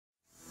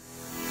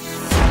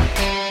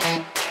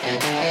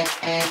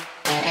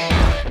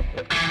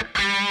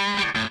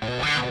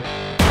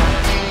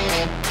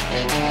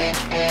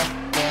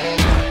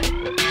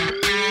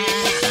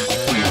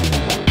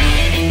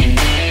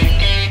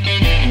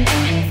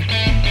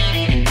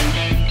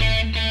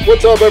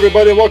What's up,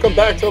 everybody? Welcome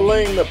back to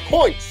Laying the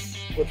Points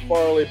with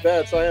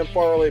FarleyBets. I am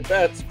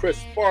FarleyBets,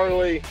 Chris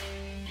Farley,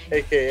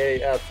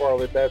 a.k.a. at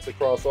FarleyBets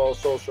across all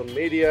social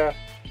media.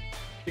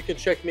 You can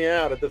check me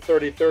out at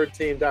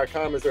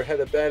the33rdteam.com as their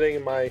head of betting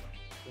and my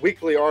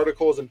weekly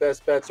articles and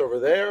best bets over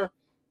there.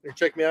 You can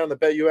check me out on the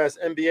BetUS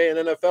NBA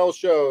and NFL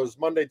shows,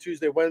 Monday,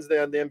 Tuesday, Wednesday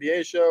on the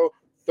NBA show,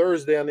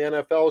 Thursday on the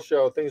NFL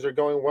show. Things are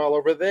going well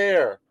over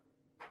there.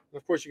 And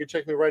of course, you can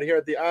check me right here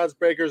at the Odds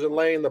Breakers and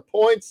Laying the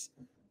Points.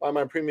 Buy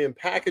my premium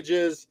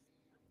packages.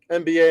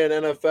 NBA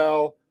and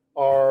NFL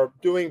are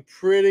doing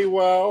pretty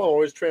well.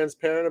 Always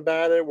transparent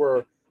about it.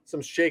 We're some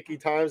shaky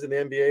times in the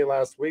NBA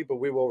last week, but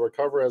we will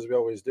recover as we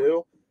always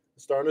do.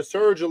 Starting to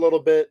surge a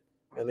little bit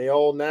in the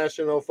old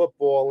National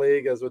Football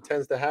League, as what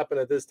tends to happen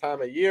at this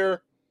time of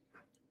year.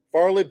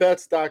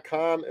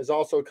 FarleyBets.com is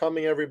also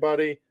coming,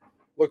 everybody.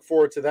 Look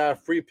forward to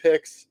that. Free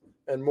picks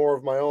and more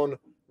of my own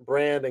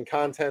brand and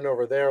content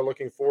over there.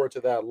 Looking forward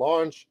to that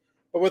launch.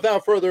 But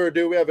without further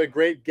ado, we have a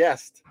great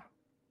guest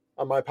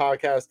on my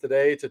podcast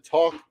today to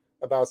talk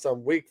about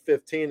some Week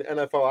 15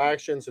 NFL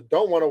action. So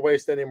don't want to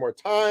waste any more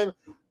time.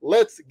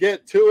 Let's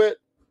get to it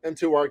and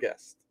to our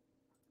guest.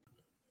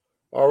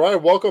 All right,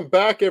 welcome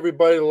back,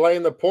 everybody, to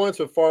Laying the Points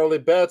with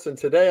FarleyBets. And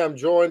today I'm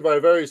joined by a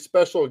very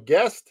special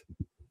guest,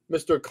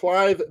 Mr.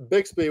 Clive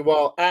Bixby.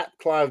 Well, at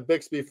Clive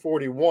Bixby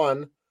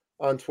 41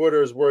 on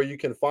Twitter is where you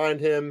can find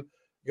him.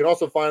 You can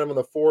also find him on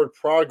the Forward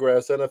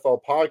Progress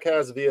NFL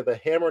podcast via the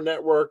Hammer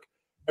Network.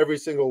 Every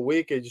single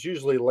week. It's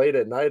usually late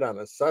at night on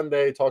a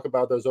Sunday. Talk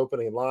about those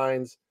opening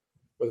lines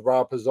with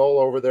Rob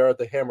Pizzola over there at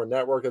the Hammer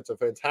Network. It's a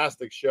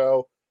fantastic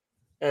show.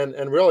 And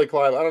really,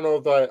 Clive, I don't know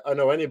if I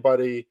know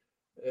anybody,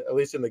 at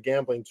least in the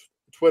gambling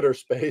Twitter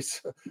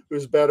space,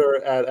 who's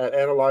better at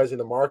analyzing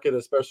the market,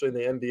 especially in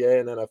the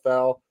NBA and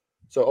NFL.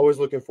 So always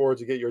looking forward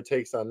to get your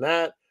takes on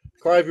that.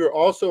 Clive, you're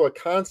also a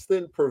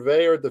constant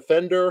purveyor,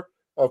 defender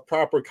of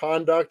proper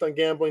conduct on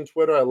gambling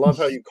Twitter. I love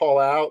how you call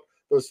out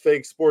those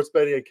fake sports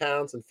betting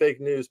accounts and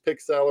fake news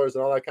pick sellers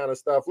and all that kind of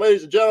stuff.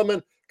 Ladies and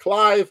gentlemen,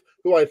 Clive,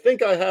 who I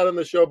think I had on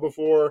the show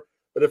before,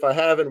 but if I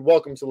haven't,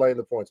 welcome to Laying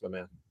the Points, my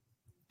man.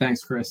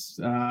 Thanks, Chris.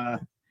 Yeah,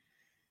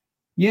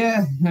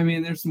 I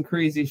mean, there's some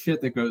crazy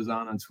shit that goes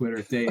on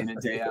Twitter day in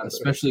and day out,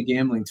 especially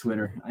gambling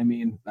Twitter. I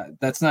mean,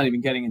 that's not even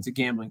getting into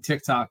gambling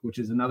TikTok, which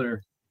is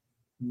another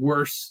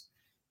worse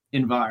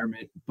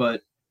environment.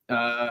 But,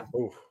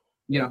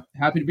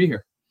 happy to be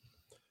here.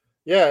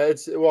 Yeah,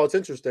 it's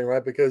interesting,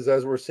 right? Because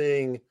as we're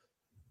seeing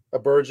a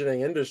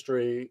burgeoning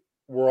industry,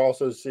 we're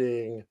also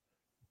seeing,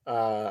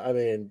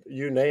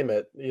 you name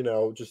it,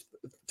 just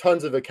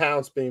tons of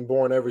accounts being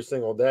born every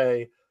single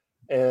day.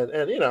 And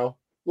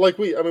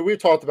we've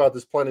talked about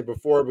this plenty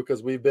before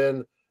because we've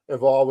been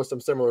involved with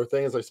some similar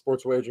things like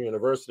Sports Wagering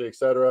University, et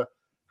cetera.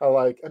 How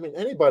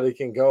anybody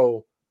can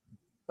go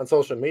on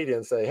social media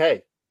and say,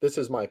 hey, this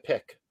is my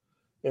pick.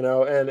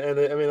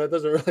 That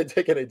doesn't really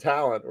take any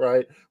talent,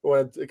 right?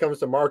 When it comes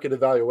to market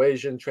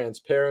evaluation,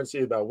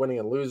 transparency about winning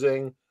and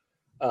losing,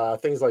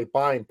 things like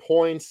buying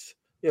points,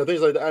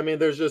 things like that. I mean,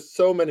 there's just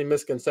so many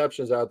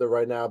misconceptions out there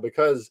right now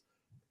because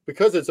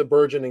it's a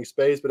burgeoning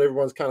space, but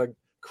everyone's kind of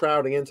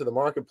crowding into the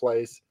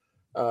marketplace.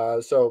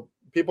 So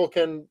people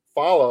can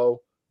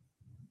follow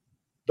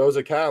those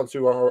accounts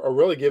who are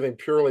really giving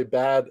purely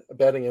bad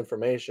betting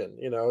information,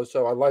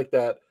 So I like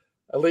that.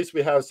 At least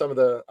we have some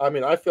of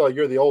I feel like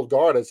you're the old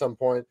guard at some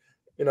point,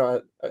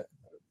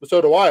 so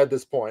do I at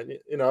this point,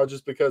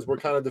 just because we're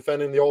kind of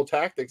defending the old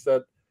tactics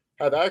that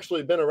have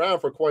actually been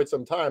around for quite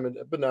some time,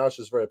 but now it's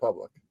just very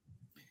public.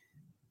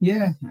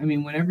 Yeah. I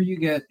mean, whenever you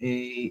get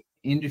a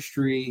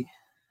industry,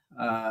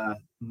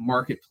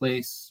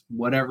 marketplace,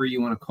 whatever you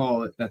want to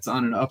call it, that's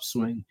on an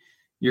upswing,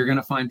 you're going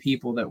to find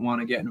people that want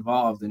to get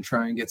involved and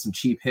try and get some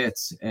cheap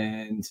hits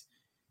and,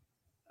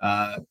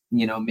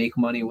 make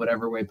money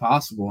whatever way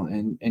possible.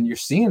 And you're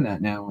seeing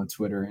that now on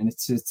Twitter, and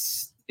it's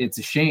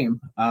a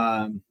shame.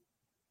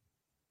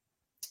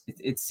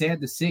 It's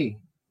sad to see,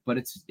 but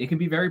it can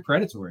be very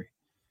predatory.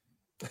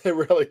 It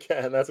really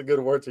can. That's a good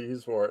word to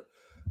use for it.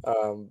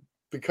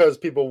 Because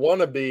people want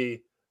to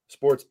be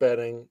sports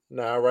betting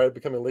now, right?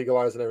 Becoming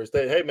legalized in every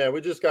state. Hey man, we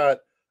just got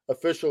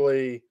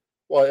officially,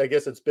 well, I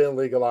guess it's been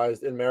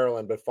legalized in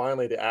Maryland, but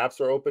finally the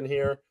apps are open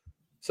here.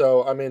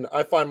 So, I mean,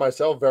 I find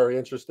myself very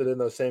interested in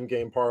those same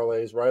game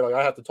parlays, right? Like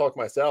I have to talk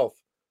myself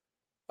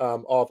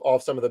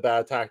off some of the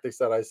bad tactics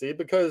that I see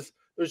because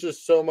there's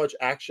just so much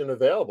action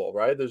available,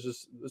 right? There's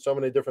just so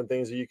many different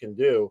things that you can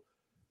do.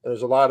 And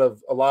there's a lot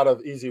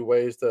of easy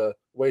ways to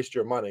waste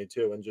your money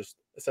too, and just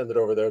send it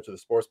over there to the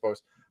sports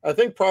books. I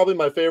think probably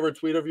my favorite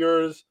tweet of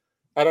yours,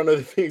 I don't know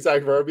the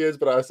exact verbiage,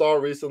 but I saw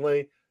it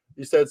recently.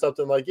 You said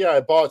something like, yeah, I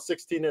bought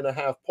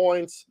 16.5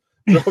 points.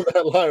 Drove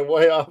that line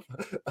way up.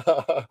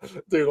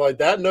 Dude, like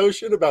that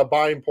notion about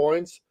buying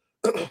points,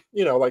 I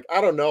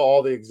don't know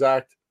all the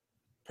exact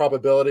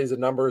probabilities and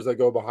numbers that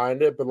go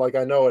behind it, but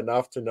I know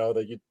enough to know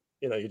that you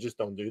just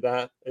don't do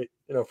that,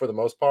 for the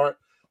most part.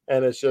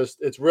 And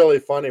it's really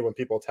funny when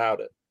people tout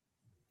it.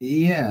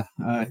 Yeah,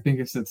 I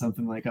think I said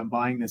something like I'm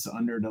buying this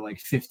under to like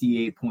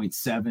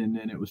 58.7,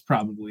 and it was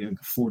probably like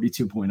a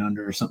 42 point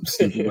under or something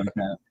stupid like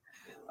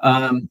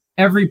that.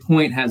 Every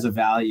point has a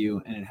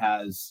value and it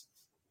has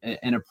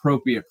an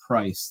appropriate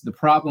price. The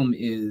problem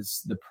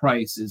is the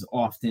price is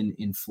often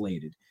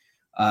inflated.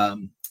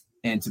 Um,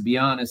 and to be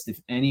honest,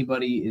 if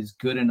anybody is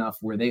good enough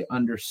where they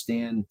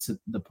understand to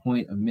the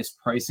point of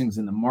mispricings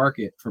in the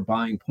market for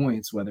buying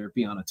points, whether it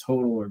be on a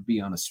total or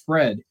be on a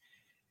spread,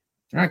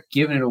 they're not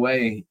giving it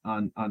away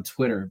on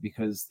Twitter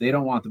because they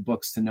don't want the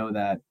books to know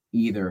that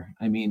either.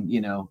 I mean,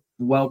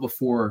 well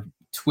before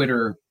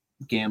Twitter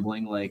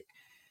gambling, like,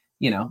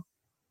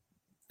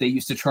 they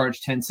used to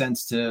charge 10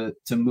 cents to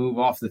move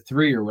off the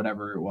three or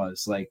whatever it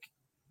was. Like,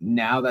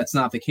 now that's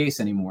not the case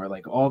anymore.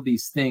 Like, all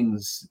these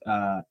things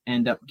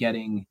end up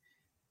getting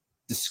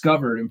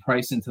discovered and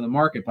priced into the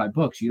market by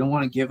books. You don't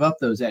want to give up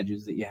those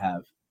edges that you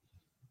have.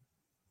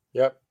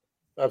 Yep,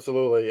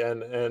 absolutely.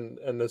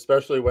 And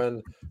especially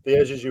when the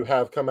edges you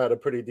have come at a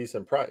pretty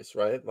decent price,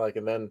 right? Like,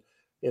 and then,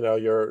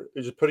 you're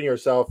just putting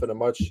yourself in a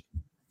much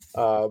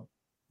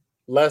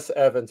less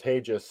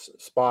advantageous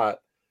spot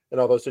in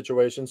all those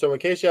situations. So in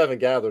case you haven't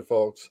gathered,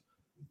 folks,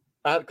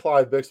 at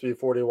Clive Bixby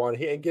 41,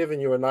 he ain't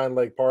giving you a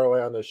 9-leg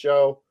parlay on the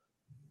show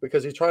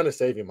because he's trying to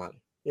save you money.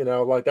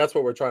 Like, that's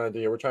what we're trying to do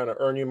here. We're trying to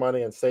earn you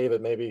money and save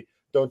it. Maybe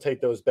don't take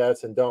those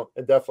bets and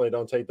definitely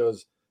don't take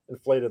those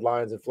inflated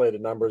lines, inflated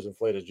numbers,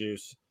 inflated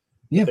juice.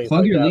 Yeah, Things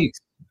plug like your that. leaks.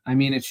 I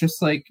mean, it's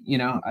just like,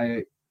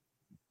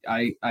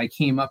 I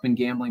came up in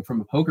gambling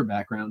from a poker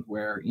background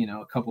where,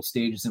 a couple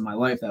stages in my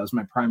life, that was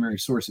my primary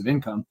source of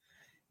income.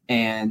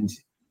 And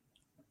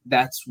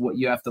that's what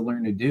you have to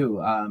learn to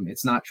do.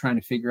 It's not trying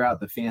to figure out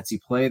the fancy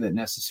play that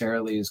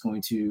necessarily is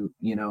going to,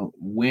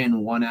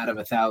 win 1 out of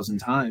 1,000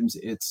 times.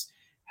 It's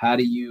how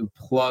do you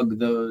plug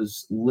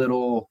those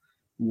little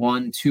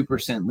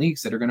 1-2%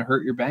 leaks that are going to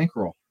hurt your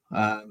bankroll.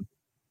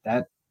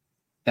 That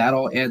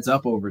all adds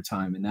up over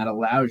time, and that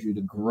allows you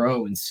to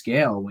grow and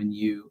scale when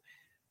you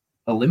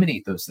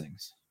eliminate those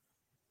things.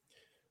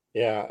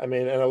 Yeah, I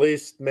mean, and at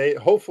least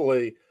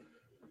hopefully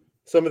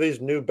some of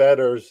these new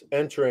bettors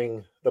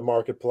entering the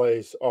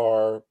marketplace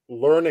are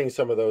learning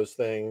some of those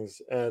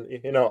things. And,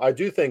 I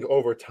do think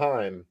over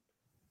time,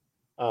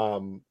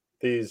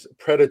 these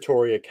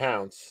predatory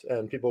accounts,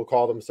 and people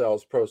call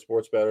themselves pro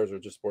sports bettors or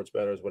just sports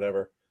bettors,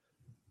 whatever,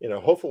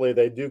 hopefully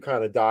they do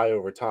kind of die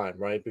over time,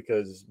 right?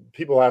 Because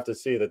people have to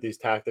see that these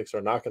tactics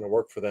are not going to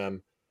work for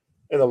them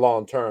in the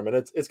long term. And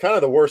it's kind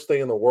of the worst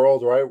thing in the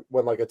world, right?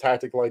 When like a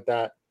tactic like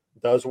that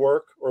does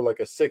work, or like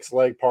a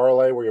 6-leg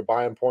parlay where you're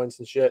buying points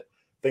and shit,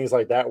 things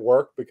like that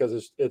work,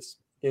 because it's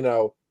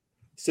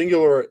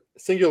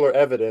singular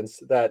evidence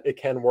that it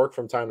can work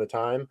from time to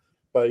time.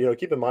 But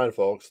keep in mind,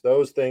 folks,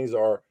 those things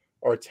are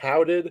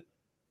touted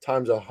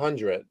times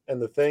 100,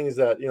 and the things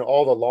that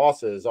all the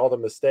losses, all the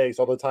mistakes,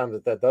 all the times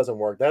that doesn't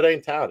work, that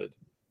ain't touted,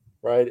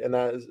 right? And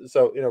that is,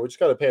 so we just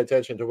got to pay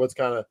attention to what's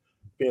kind of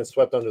being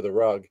swept under the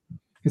rug.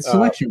 It's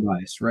selection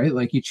bias, right?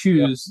 Like, you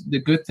choose Yeah. the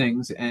good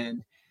things,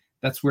 and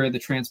that's where the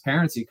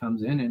transparency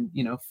comes in.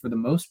 And, for the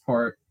most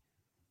part,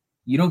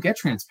 you don't get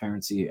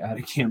transparency out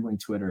of gambling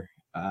Twitter.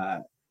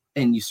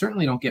 And you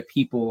certainly don't get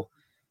people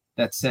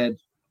that said,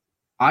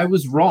 I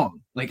was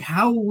wrong. Like,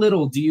 how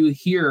little do you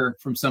hear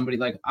from somebody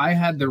like, I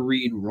had the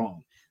read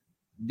wrong.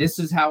 This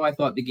is how I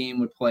thought the game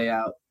would play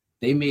out.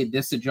 They made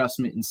this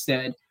adjustment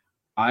instead.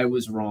 I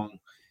was wrong.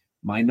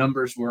 My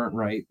numbers weren't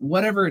right.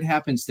 Whatever it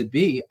happens to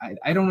be,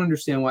 I don't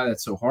understand why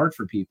that's so hard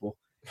for people.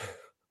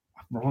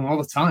 I'm wrong all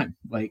the time.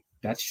 Like,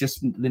 that's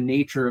just the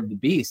nature of the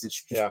beast.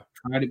 It's just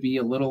try to be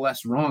a little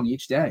less wrong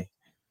each day.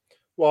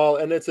 Well,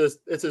 and it's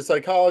a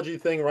psychology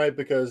thing, right?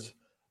 Because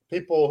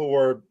people who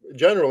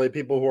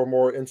are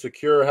more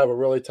insecure have a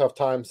really tough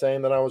time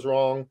saying that I was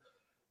wrong,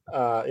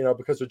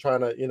 because they're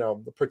trying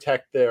to,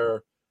 protect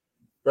their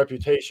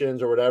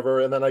reputations or whatever.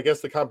 And then I guess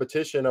the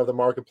competition of the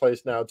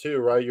marketplace now too,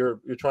 right?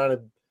 You're trying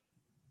to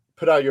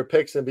put out your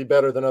picks and be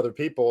better than other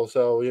people.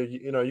 So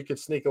you could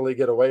sneakily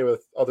get away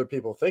with other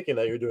people thinking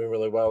that you're doing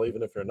really well,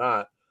 even if you're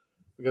not,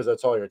 because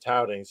that's all you're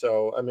touting.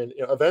 So I mean,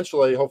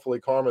 eventually, hopefully,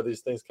 karma,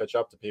 these things catch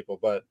up to people.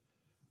 But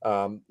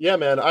yeah,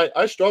 man,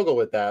 I struggle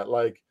with that.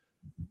 Like,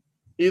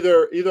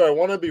 either I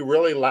want to be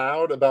really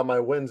loud about my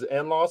wins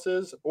and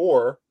losses,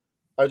 or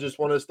I just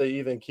want to stay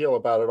even keel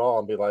about it all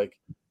and be like,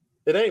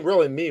 it ain't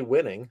really me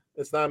winning.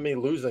 It's not me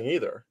losing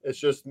either. It's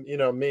just,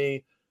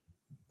 me,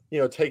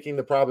 taking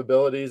the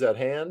probabilities at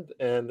hand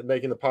and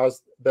making the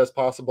best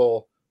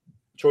possible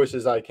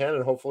choices I can.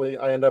 And hopefully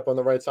I end up on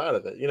the right side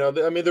of it.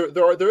 I mean,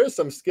 there is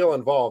some skill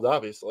involved,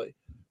 obviously,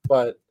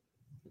 but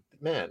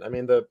man, I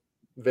mean, the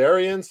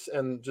variance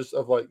and just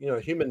of like,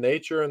 human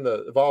nature and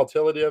the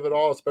volatility of it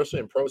all, especially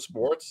in pro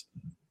sports,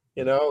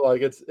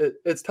 like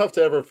it's tough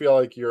to ever feel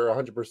like you're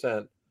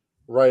 100%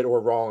 right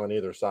or wrong on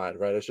either side,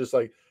 right? It's just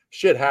like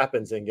shit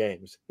happens in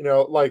games,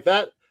 like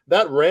that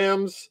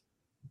Rams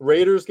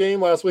Raiders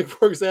game last week,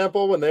 for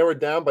example, when they were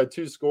down by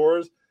 2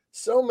 scores,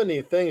 so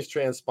many things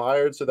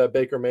transpired so that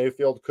Baker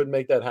Mayfield could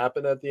make that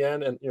happen at the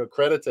end, and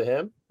credit to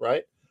him,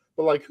 right?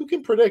 But like, who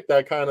can predict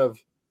that kind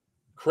of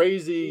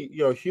crazy,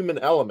 human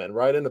element,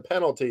 right? And the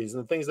penalties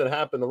and the things that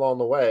happened along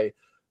the way.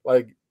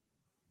 Like,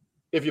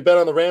 if you bet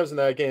on the Rams in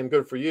that game,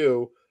 good for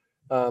you.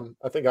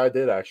 I think I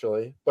did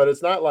actually, but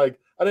it's not like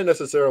I didn't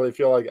necessarily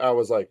feel like I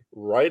was like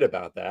right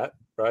about that,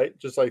 right?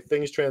 Just like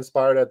things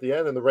transpired at the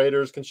end, and the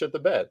Raiders can shit the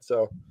bed.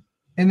 So,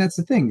 and that's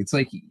the thing. It's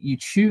like you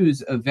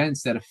choose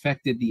events that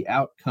affected the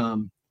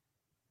outcome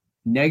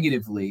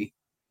negatively,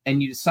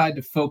 and you decide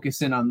to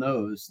focus in on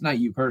those. Not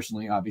you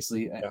personally,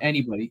 obviously,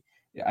 anybody.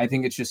 I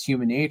think it's just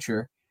human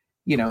nature.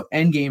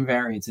 End game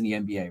variance in the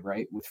NBA,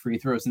 right? With free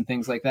throws and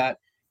things like that.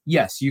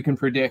 Yes, you can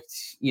predict,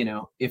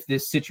 if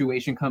this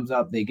situation comes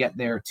up, they get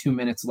there, 2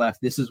 minutes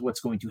left. This is what's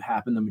going to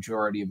happen the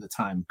majority of the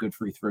time. Good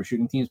free throw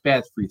shooting teams,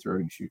 bad free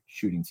throw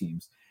shooting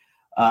teams.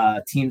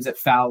 Teams that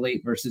foul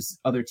late versus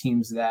other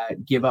teams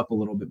that give up a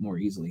little bit more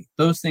easily.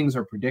 Those things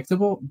are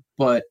predictable,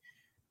 but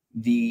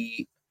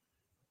the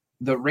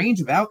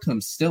range of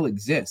outcomes still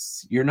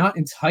exists. You're not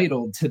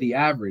entitled to the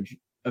average.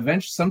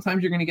 Eventually,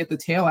 sometimes you're going to get the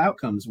tail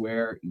outcomes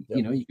where,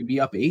 you could be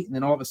up 8 and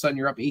then all of a sudden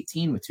you're up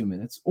 18 with 2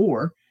 minutes,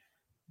 or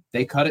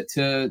they cut it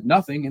to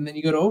nothing and then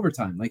you go to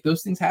overtime. Like,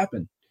 those things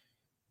happen.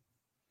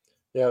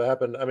 Yeah, that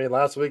happened. I mean,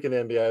 last week in the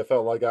NBA, I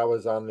felt like I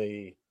was on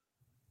the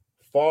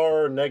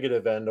far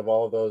negative end of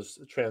all of those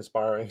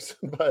transpirings.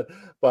 but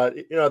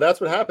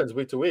that's what happens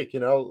week to week.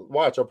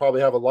 Watch, I'll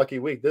probably have a lucky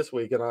week this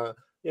week, and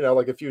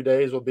like a few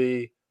days will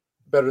be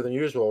better than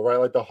usual, right?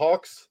 Like the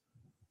Hawks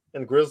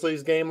and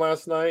Grizzlies game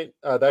last night,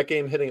 that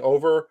game hitting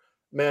over,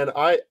 man,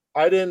 I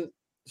didn't.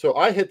 So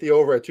I hit the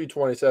over at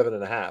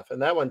 227.5,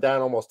 and that went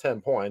down almost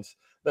 10 points.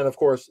 Then, of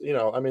course,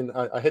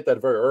 I hit that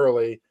very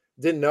early.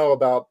 Didn't know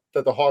about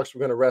that the Hawks were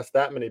going to rest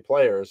that many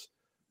players.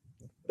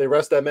 They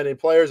rest that many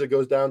players, it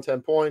goes down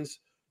 10 points.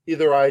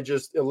 Either I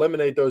just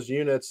eliminate those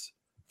units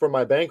from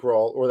my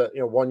bankroll, or that,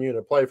 1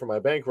 unit play from my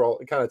bankroll,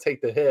 and kind of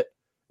take the hit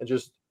and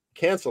just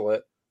cancel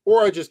it,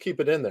 or I just keep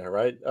it in there,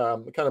 right?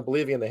 Kind of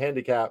believing in the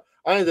handicap.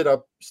 I ended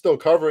up still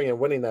covering and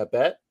winning that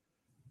bet,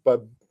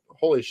 but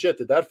holy shit,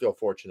 did that feel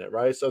fortunate,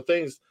 right? So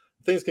things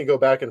can go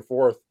back and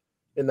forth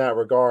in that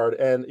regard.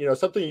 And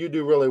something you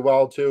do really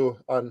well too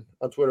on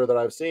Twitter that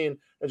I've seen,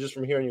 and just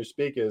from hearing you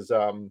speak, is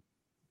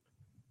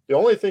the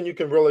only thing you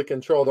can really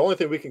control, the only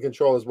thing we can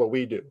control is what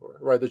we do,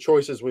 right? The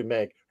choices we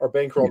make, our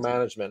bankroll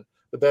management,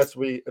 the bets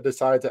we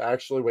decide to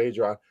actually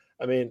wager on.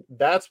 I mean,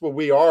 that's what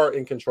we are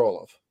in control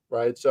of,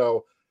 right?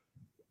 So,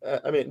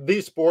 I mean,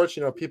 these sports,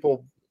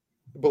 people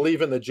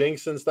believe in the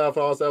jinx and stuff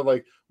and all that stuff.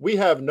 Like, we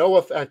have no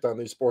effect on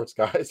these sports,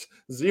 guys.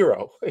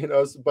 Zero,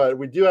 but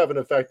we do have an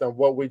effect on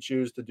what we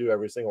choose to do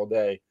every single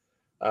day.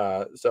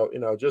 So,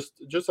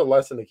 just a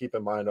lesson to keep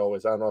in mind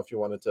always. I don't know if you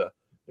wanted to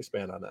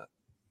expand on that.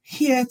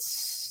 Yeah,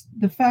 it's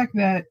the fact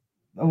that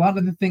a lot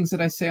of the things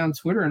that I say on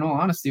Twitter, in all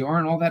honesty,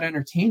 aren't all that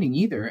entertaining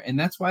either. And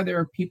that's why there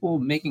are people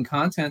making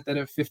content that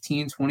have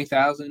 15,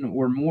 20,000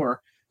 or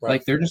more. Right.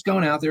 Like, they're just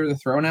going out there, they're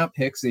throwing out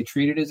picks. They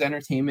treat it as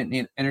entertainment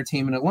and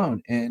entertainment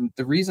alone. And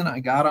the reason I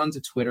got onto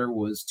Twitter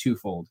was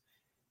twofold.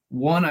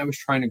 One, I was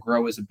trying to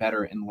grow as a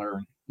better and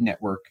learn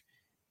network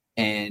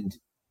and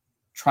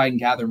try and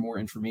gather more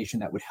information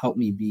that would help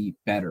me be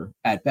better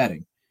at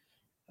betting.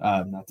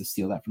 Not to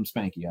steal that from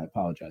Spanky. I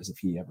apologize if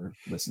he ever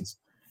listens.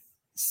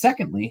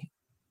 Secondly,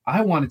 I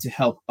wanted to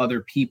help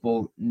other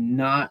people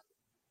not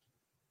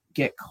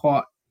get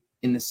caught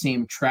in the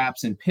same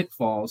traps and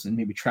pitfalls, and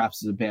maybe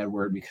traps is a bad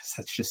word because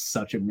that's just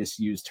such a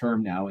misused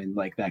term now in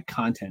like that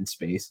content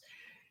space.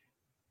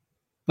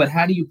 But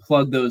how do you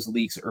plug those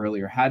leaks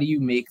earlier? How do you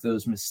make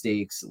those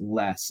mistakes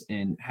less?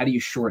 And how do you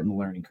shorten the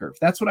learning curve?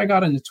 That's what I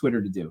got into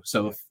Twitter to do.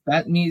 So if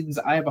that means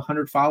I have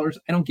 100 followers,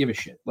 I don't give a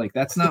shit. Like,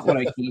 that's not what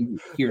I came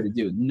here to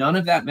do. None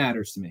of that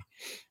matters to me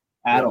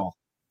at all.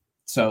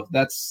 So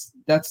that's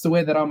the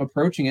way that I'm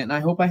approaching it. And I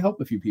hope I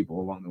help a few people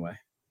along the way.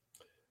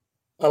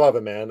 I love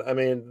it, man. I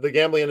mean, the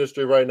gambling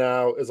industry right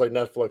now is like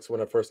Netflix when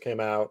it first came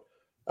out.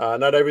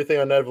 Not everything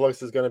on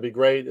Netflix is going to be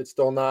great. It's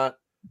still not.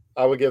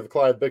 I would give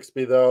Clive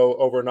Bixby, though,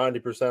 over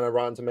 90% on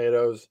Rotten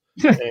Tomatoes,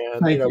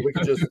 and we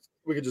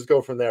could just go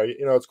from there.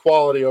 It's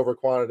quality over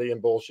quantity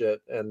and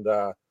bullshit, and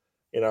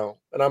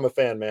and I'm a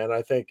fan, man.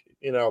 I think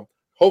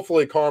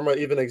hopefully karma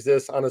even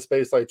exists on a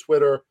space like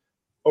Twitter.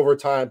 Over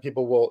time,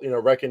 people will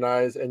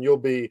recognize, and you'll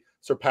be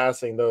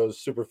surpassing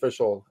those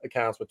superficial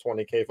accounts with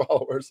 20K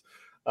followers.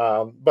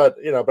 But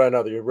I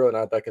know that you're really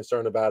not that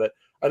concerned about it.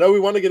 I know we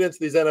want to get into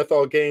these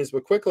NFL games,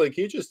 but quickly,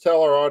 can you just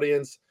tell our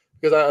audience,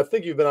 because I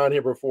think you've been on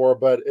here before,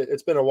 but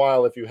it's been a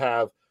while if you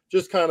have,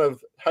 just kind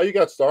of how you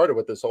got started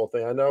with this whole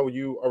thing. I know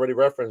you already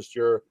referenced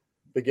your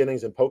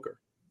beginnings in poker.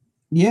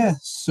 Yeah,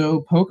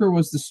 so poker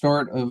was the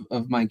start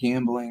of my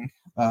gambling,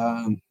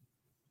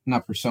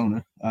 not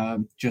persona,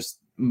 just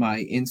my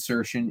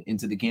insertion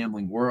into the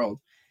gambling world.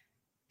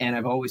 And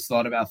I've always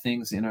thought about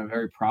things in a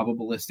very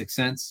probabilistic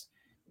sense.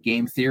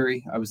 Game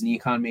theory, I was an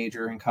econ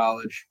major in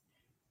college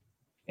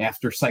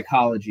after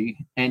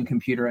psychology and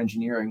computer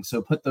engineering.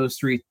 So put those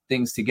three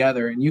things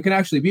together, and you can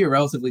actually be a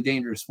relatively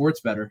dangerous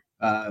sports bettor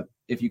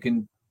if you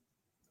can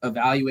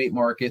evaluate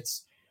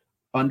markets,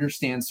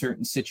 understand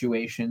certain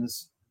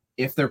situations,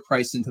 if they're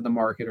priced into the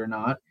market or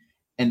not,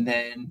 and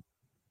then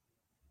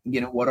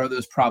what are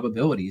those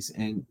probabilities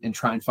and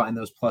try and find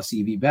those plus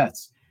EV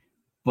bets.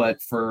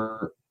 But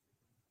for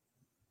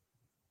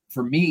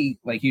me,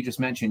 like you just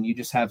mentioned, you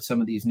just have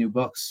some of these new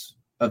books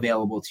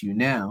available to you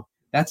now.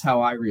 That's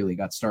how I really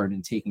got started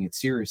in taking it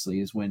seriously,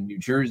 is when New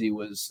Jersey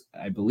was,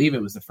 I believe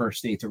it was the first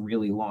state to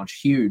really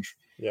launch huge,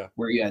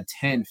 where you had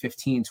 10,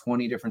 15,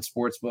 20 different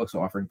sports books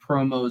offering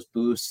promos,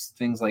 boosts,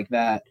 things like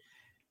that.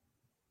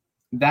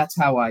 That's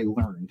how I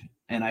learned.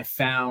 And I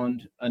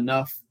found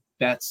enough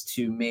bets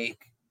to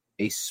make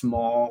a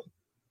small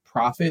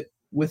profit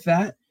with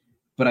that.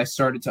 But I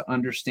started to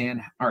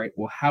understand, all right,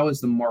 well, how is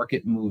the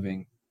market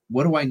moving?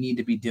 What do I need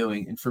to be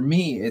doing? And for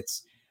me,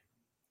 it's,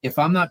 if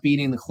I'm not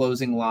beating the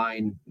closing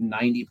line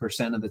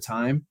 90% of the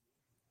time,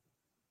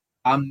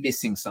 I'm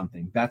missing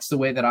something. That's the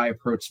way that I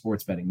approach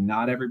sports betting.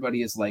 Not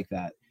everybody is like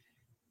that.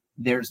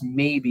 There's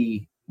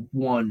maybe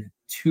 1-2%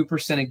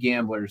 of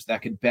gamblers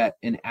that could bet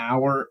an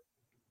hour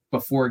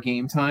before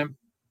game time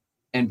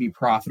and be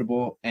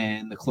profitable,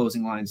 and the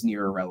closing line's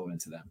near irrelevant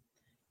to them.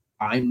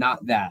 I'm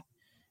not that.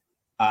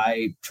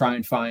 I try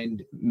and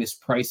find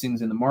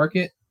mispricings in the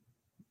market,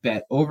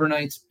 bet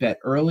overnights, bet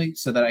early,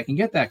 so that I can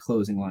get that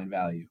closing line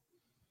value.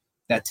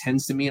 That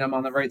tends to mean I'm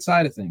on the right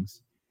side of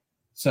things.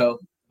 So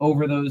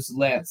over those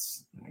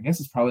last, I guess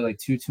it's probably like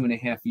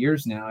 2.5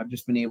 years now, I've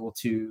just been able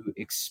to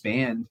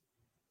expand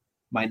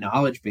my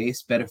knowledge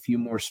base, bet a few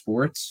more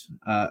sports,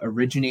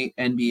 originate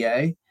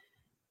NBA,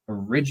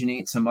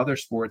 originate some other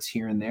sports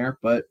here and there.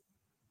 But,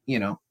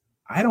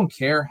 I don't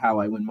care how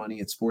I win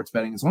money at sports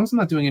betting, as long as I'm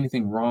not doing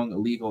anything wrong,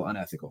 illegal,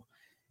 unethical.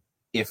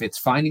 If it's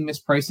finding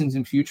mispricings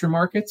in future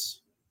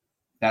markets,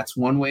 that's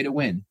one way to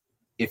win.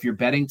 If you're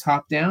betting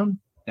top down,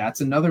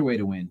 that's another way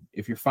to win.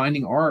 If you're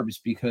finding arbs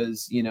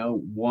because,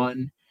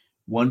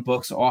 one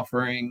book's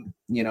offering,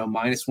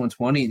 minus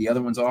 120, the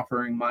other one's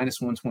offering minus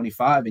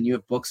 125, and you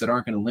have books that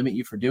aren't going to limit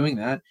you for doing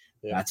that,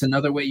 that's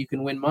another way you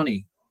can win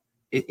money.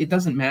 It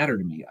doesn't matter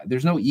to me.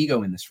 There's no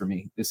ego in this for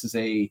me. This is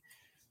a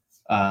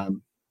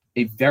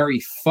very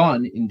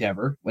fun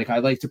endeavor. Like, I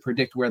like to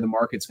predict where the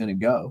market's going to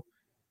go.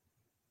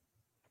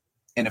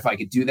 And if I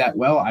could do that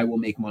well, I will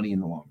make money in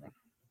the long run.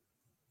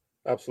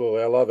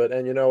 Absolutely. I love it.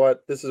 And you know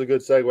what? This is a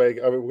good segue. We're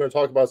going to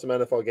talk about some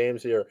NFL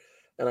games here.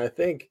 And I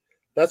think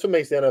that's what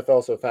makes the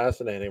NFL so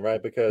fascinating,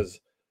 right?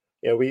 Because,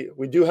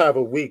 we do have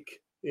a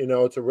week,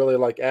 to really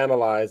like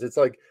analyze. It's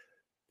like,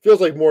 feels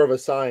like more of a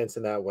science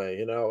in that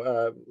way.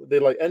 They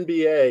like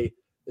NBA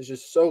is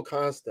just so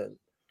constant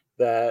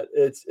that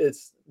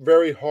it's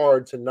very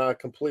hard to not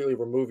completely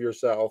remove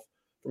yourself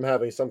from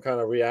having some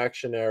kind of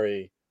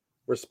reactionary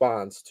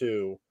response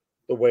to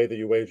the way that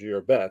you wager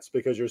your bets,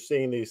 because you're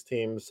seeing these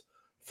teams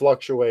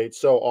fluctuate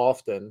so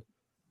often.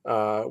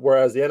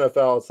 Whereas the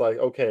NFL, it's like,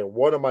 okay,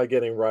 what am I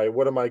getting right?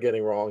 What am I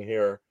getting wrong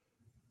here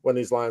when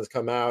these lines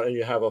come out? And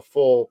you have a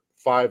full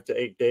 5 to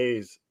 8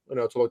 days,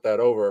 to look that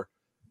over.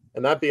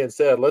 And that being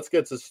said, let's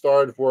get to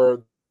start where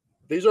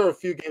these are a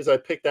few games I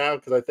picked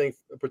out because I think,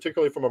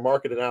 particularly from a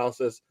market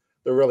analysis,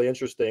 they're really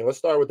interesting. Let's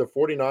start with the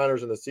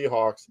 49ers and the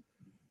Seahawks.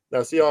 Now,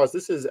 Seahawks,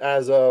 this is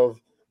as of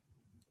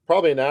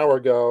probably an hour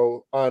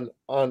ago on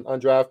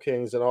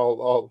DraftKings, and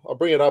I'll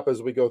bring it up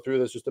as we go through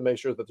this just to make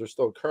sure that they're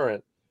still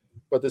current.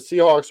 But the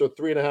Seahawks are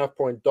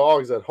 3.5-point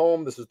dogs at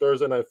home. This is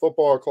Thursday Night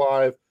Football,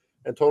 Clive,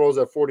 and totals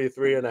at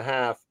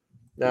 43.5.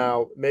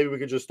 Now, maybe we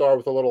could just start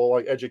with a little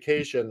like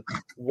education.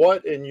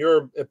 What, in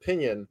your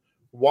opinion,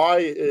 why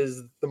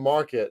is the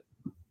market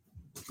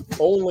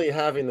only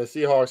having the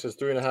Seahawks as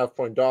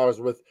 3.5-point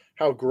dogs with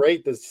how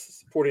great the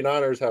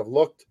 49ers have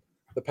looked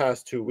the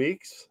past 2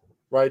 weeks,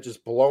 right?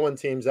 Just blowing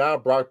teams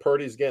out. Brock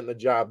Purdy's getting the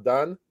job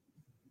done.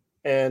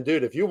 And,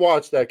 dude, if you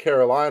watched that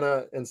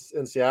Carolina and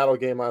Seattle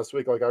game last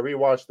week, like I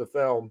rewatched the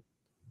film,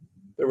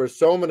 there were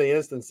so many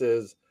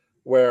instances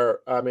where,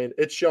 I mean,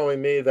 it's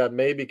showing me that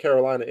maybe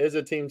Carolina is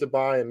a team to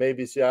buy and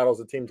maybe Seattle's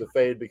a team to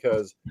fade,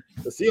 because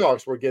the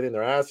Seahawks were getting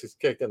their asses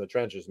kicked in the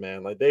trenches,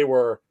 man. Like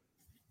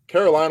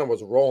Carolina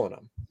was rolling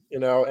them,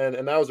 and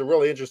that was a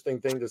really interesting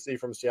thing to see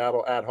from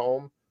Seattle at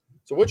home.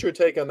 So what's your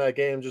take on that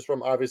game, just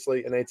from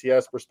obviously an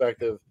ATS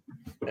perspective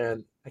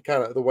and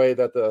kind of the way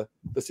that the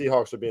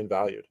Seahawks are being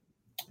valued?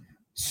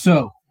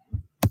 So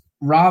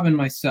Rob and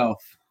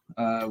myself,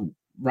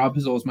 Rob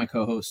Pizzol is my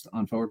co-host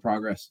on Forward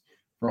Progress,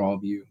 for all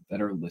of you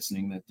that are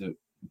listening that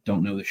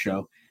don't know the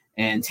show.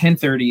 And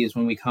 10:30 is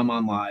when we come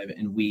on live,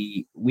 and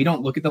we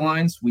don't look at the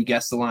lines. We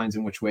guess the lines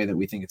in which way that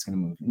we think it's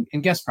going to move.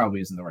 And guess probably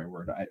isn't the right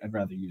word. I'd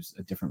rather use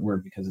a different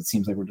word, because it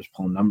seems like we're just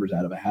pulling numbers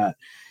out of a hat.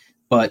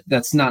 But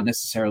that's not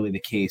necessarily the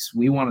case.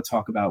 We want to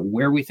talk about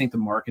where we think the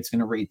market's going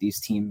to rate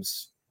these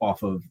teams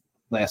off of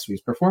last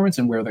week's performance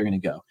and where they're going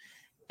to go.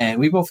 And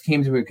we both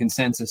came to a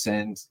consensus,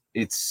 and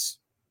it's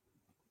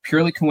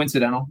purely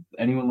coincidental.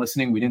 Anyone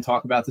listening, we didn't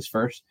talk about this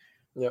first.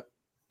 Yep.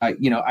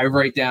 I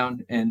write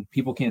down, and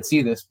people can't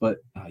see this, but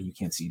you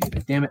can't see it either.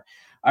 Damn it.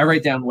 I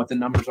write down what the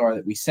numbers are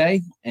that we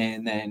say,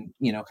 and then,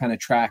 kind of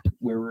track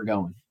where we're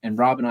going. And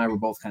Rob and I were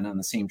both kind of on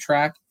the same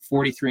track,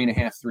 43.5,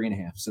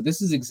 3.5. So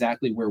this is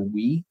exactly where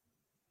we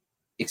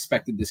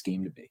expected this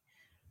game to be.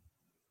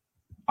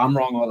 I'm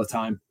wrong all the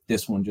time.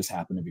 This one just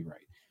happened to be right.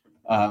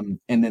 And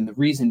then the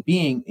reason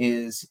being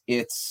is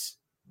the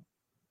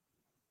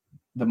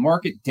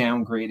market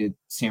downgraded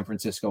San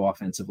Francisco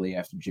offensively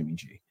after Jimmy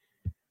G.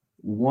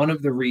 One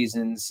of the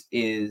reasons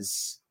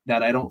is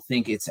that I don't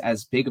think it's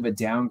as big of a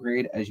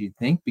downgrade as you'd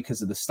think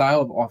because of the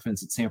style of offense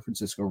that San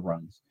Francisco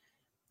runs.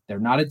 They're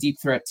not a deep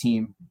threat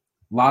team.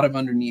 A lot of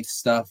underneath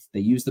stuff.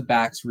 They use the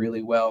backs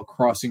really well,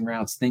 crossing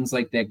routes, things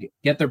like that.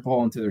 Get their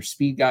ball into their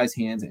speed guys'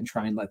 hands and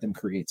try and let them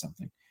create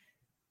something.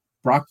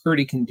 Brock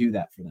Purdy can do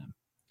that for them.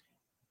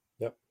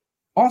 Yep.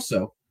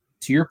 Also,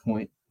 to your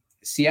point,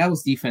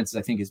 Seattle's defense,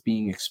 I think, is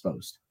being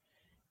exposed.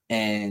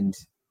 And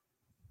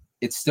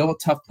it's still a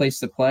tough place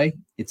to play.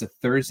 It's a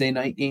Thursday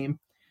night game.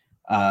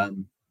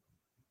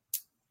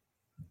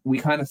 We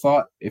kind of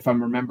thought, if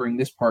I'm remembering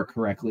this part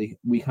correctly,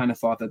 we kind of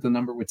thought that the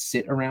number would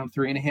sit around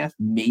 3.5,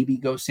 maybe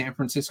go San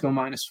Francisco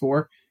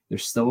 -4.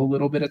 There's still a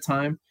little bit of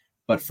time.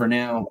 But for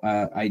now,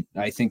 I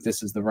think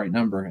this is the right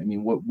number. I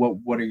mean,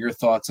 what are your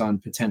thoughts on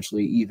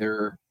potentially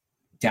either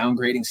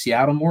downgrading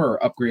Seattle more or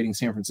upgrading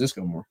San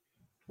Francisco more,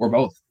 or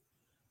both?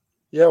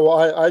 Yeah,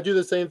 well, I do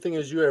the same thing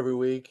as you every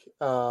week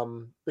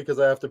because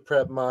I have to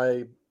prep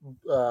my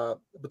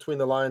between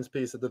the lines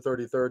piece at the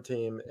 33rd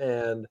team,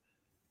 and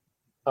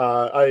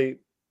I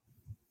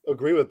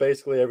agree with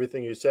basically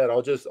everything you said.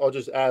 I'll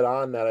just add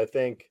on that I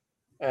think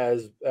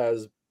as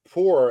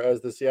poor as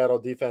the Seattle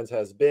defense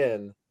has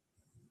been,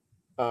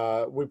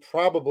 we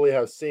probably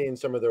have seen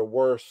some of their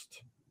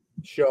worst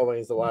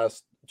showings the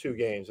last 2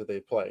 games that they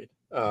played.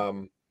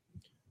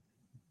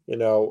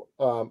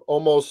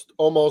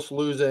 Almost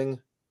losing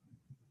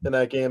in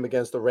that game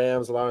against the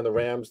Rams, allowing the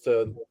Rams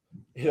to,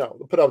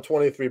 put up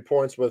 23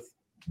 points with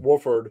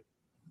Wolford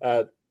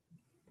at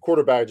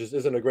quarterback just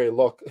isn't a great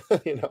look,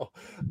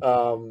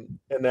 and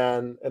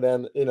then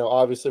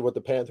obviously what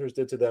the Panthers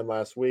did to them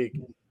last week.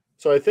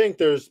 So I think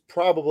there's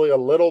probably a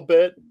little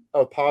bit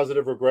of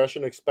positive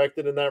regression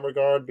expected in that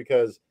regard,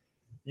 because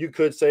you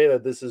could say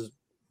that this is,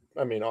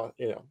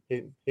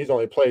 he's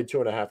only played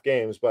 2.5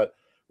 games, but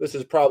this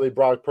is probably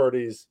Brock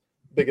Purdy's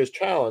biggest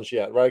challenge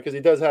yet, right? Because he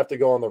does have to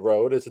go on the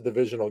road. It's a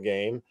divisional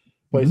game.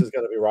 Place is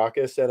going to be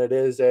raucous, and it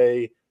is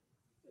a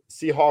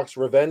Seahawks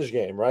revenge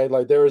game, right?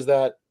 Like there was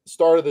that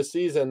start of the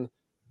season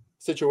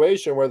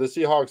situation where the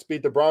Seahawks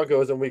beat the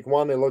Broncos in week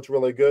 1. They looked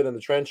really good in the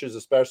trenches,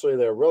 especially.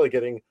 They're really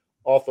getting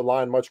off the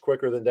line much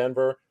quicker than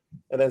Denver.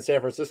 And then San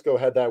Francisco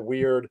had that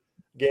weird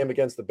game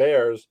against the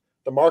Bears.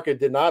 The market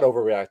did not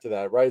overreact to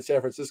that, right?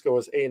 San Francisco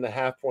was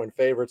 8.5-point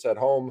favorites at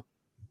home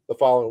the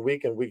following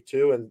week in week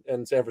 2,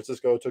 and San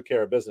Francisco took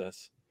care of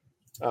business.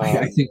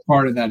 I think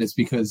part of that is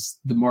because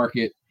the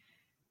market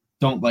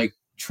don't like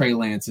Trey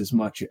Lance as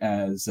much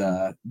as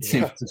San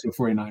Francisco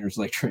 49ers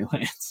like Trey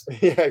Lance.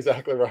 Yeah,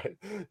 exactly right.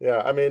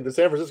 Yeah, I mean, the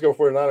San Francisco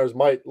 49ers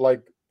might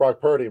like Brock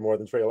Purdy more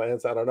than Trey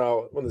Lance. I don't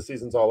know when the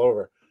season's all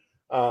over.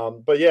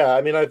 But yeah,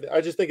 I mean,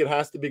 I just think it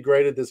has to be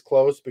graded this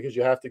close because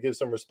you have to give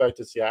some respect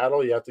to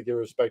Seattle. You have to give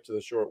respect to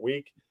the short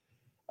week.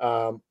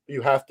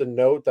 You have to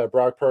note that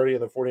Brock Purdy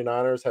and the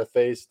 49ers have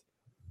faced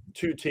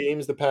 2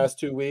 teams the past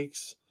 2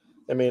 weeks.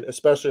 I mean,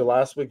 especially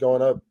last week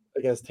going up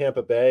against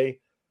Tampa Bay,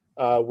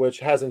 which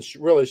hasn't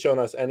really shown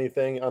us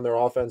anything on their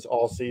offense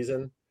all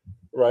season,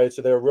 right?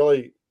 So they're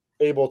really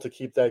able to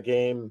keep that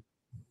game,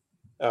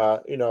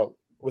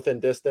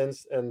 within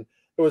distance. And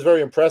it was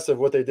very impressive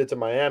what they did to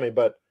Miami,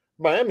 but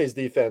Miami's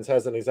defense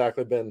hasn't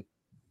exactly been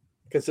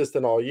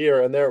consistent all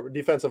year, and their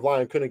defensive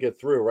line couldn't get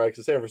through, right?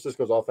 Because San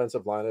Francisco's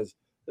offensive line is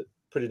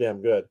pretty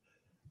damn good.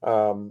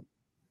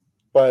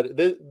 But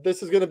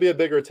this is going to be a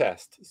bigger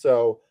test.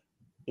 So,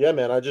 yeah,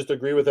 man, I just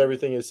agree with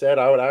everything you said.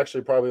 I would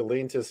actually probably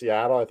lean to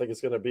Seattle. I think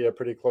it's going to be a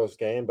pretty close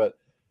game, but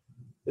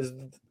it's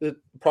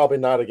probably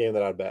not a game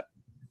that I'd bet.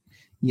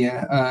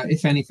 Yeah,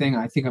 if anything,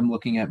 I think I'm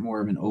looking at more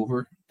of an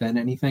over than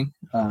anything.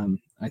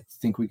 I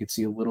think we could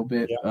see a little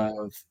bit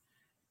of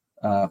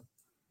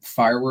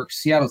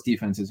fireworks. Seattle's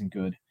defense isn't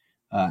good.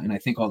 And I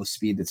think all the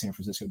speed that San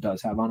Francisco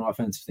does have on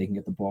offense, if they can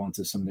get the ball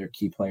into some of their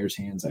key players'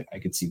 hands, I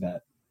could see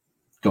that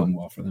going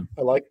well for them.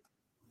 I like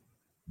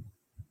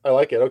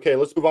it. Okay,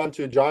 let's move on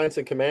to Giants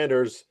and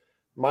Commanders.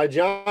 My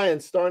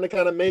Giants starting to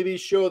kind of maybe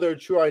show their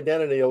true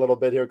identity a little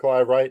bit here,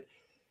 Clive, right?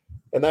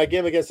 And that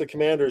game against the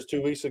Commanders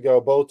 2 weeks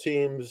ago, both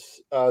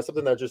teams,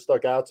 something that just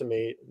stuck out to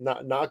me,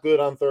 not good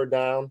on third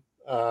down.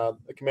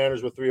 The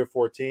Commanders were 3 of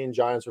 14,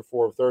 Giants were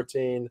 4 of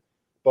 13,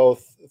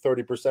 both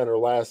 30% or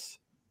less.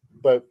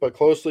 But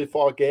closely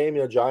fought game.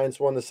 Giants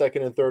won the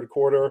second and third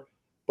quarter.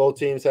 Both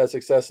teams had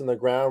success in the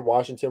ground.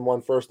 Washington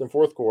won first and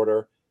fourth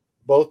quarter.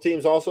 Both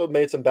teams also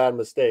made some bad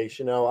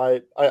mistakes.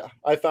 I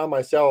found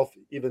myself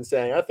even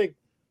saying, I think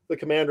the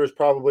Commanders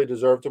probably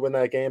deserved to win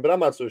that game, but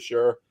I'm not so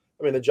sure.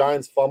 I mean, the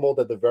Giants fumbled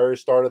at the very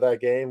start of that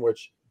game,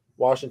 which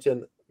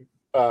Washington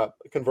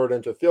converted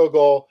into a field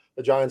goal.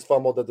 The Giants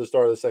fumbled at the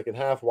start of the second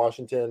half.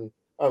 Washington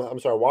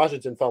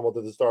fumbled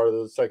at the start of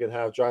the second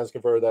half. Giants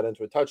converted that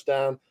into a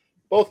touchdown.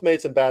 Both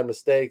made some bad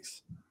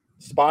mistakes.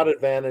 Spot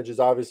advantage is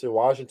obviously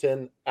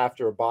Washington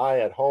after a bye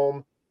at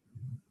home.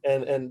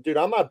 And dude,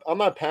 I'm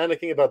not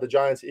panicking about the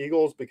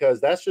Giants-Eagles because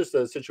that's just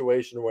a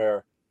situation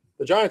where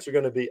the Giants are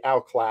going to be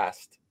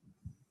outclassed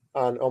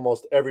on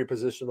almost every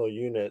positional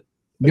unit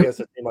Yep. against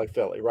a team like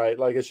Philly, right?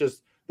 Like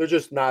they're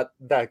just not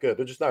that good.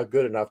 They're just not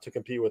good enough to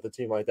compete with a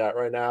team like that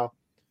right now.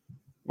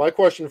 My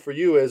question for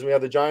you is: we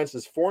have the Giants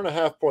as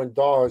 4.5-point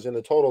dogs, and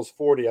the total's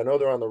 40. I know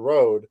they're on the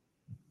road.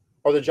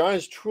 Are the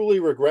Giants truly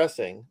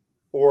regressing,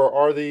 or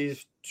are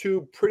these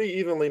two pretty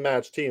evenly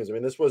matched teams? I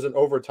mean, this was an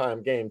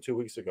overtime game 2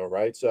 weeks ago,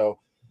 right? So,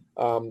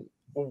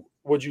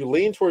 would you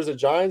lean towards the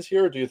Giants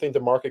here, or do you think the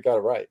market got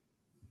it right?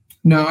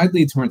 No, I'd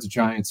lead towards the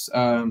Giants.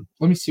 Let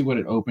me see what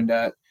it opened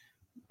at.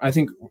 I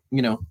think,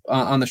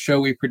 on the show,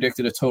 we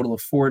predicted a total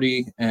of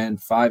 40 and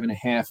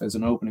 5.5 as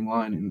an opening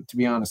line. And to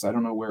be honest, I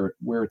don't know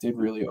where it did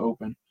really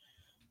open.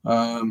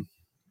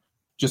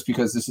 Just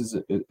because this is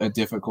a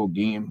difficult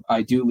game.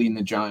 I do lean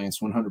the Giants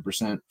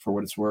 100% for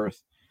what it's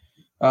worth.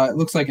 It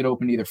looks like it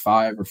opened either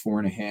 5 or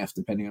 4.5,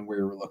 depending on where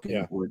you were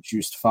looking, or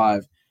juiced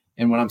 5.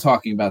 And when I'm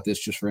talking about this,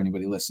 just for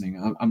anybody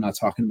listening, I'm not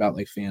talking about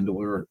like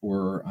FanDuel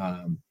or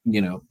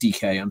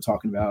DK. I'm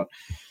talking about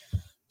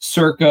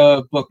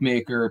Circa,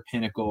 Bookmaker,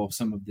 Pinnacle,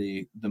 some of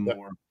the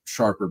more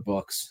sharper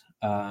books.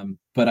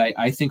 But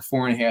I think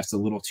 4.5 is a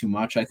little too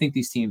much. I think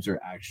these teams are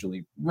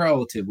actually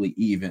relatively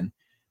even.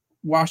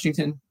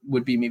 Washington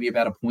would be maybe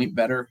about a point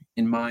better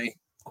in my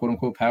quote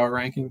unquote power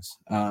rankings.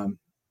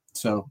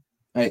 So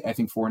I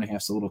think 4.5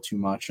 is a little too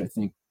much. I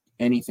think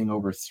anything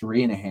over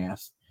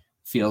 3.5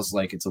 feels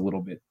like it's a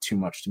little bit too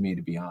much to me,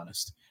 to be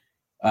honest.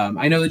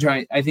 I know the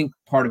Giants, I think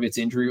part of it's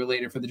injury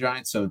related for the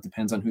Giants. So it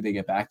depends on who they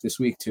get back this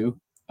week too.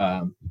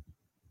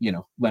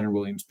 Leonard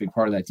Williams, big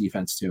part of that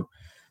defense too.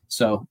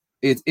 So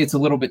it's a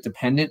little bit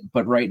dependent,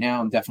 but right now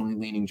I'm definitely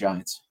leaning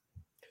Giants.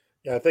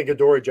 Yeah, I think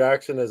Adoree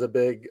Jackson is a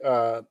big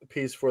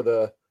piece for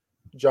the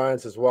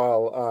Giants as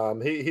well.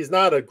 He's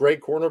not a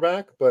great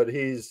cornerback, but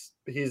he's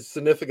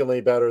significantly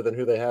better than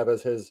who they have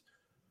as his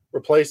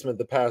replacement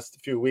the past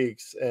few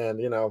weeks. And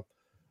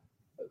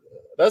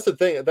that's the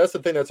thing. That's the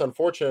thing that's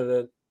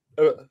unfortunate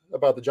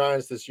about the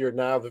Giants this year.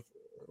 Now,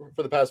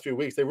 for the past few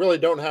weeks, they really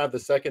don't have the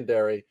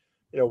secondary.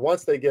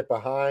 Once they get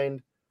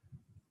behind,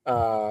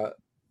 their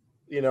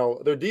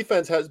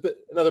defense has been,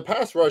 their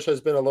pass rush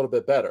has been a little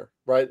bit better,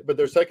 right? But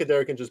their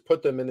secondary can just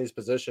put them in these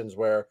positions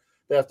where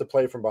they have to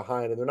play from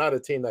behind, and they're not a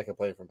team that can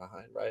play from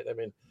behind, right? I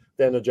mean,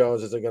 Daniel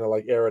Jones isn't going to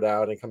like air it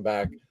out and come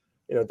back,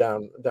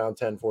 down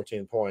 10,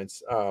 14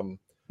 points.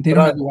 They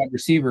don't have the wide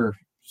receiver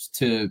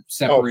to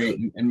separate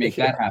and make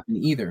that happen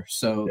either.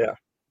 So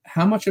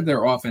how much of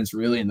their offense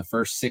really in the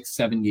first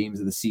 6-7 games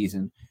of the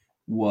season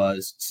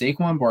was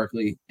Saquon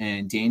Barkley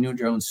and Daniel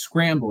Jones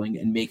scrambling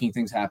and making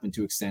things happen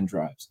to extend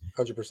drives?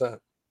 100%.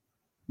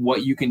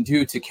 What you can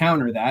do to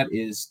counter that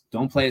is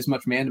don't play as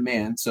much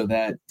man-to-man so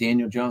that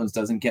Daniel Jones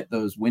doesn't get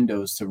those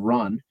windows to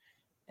run,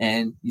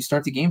 and you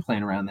start the game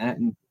plan around that.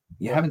 And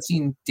you haven't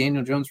seen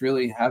Daniel Jones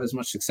really have as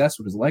much success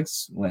with his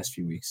legs the last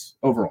few weeks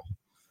overall.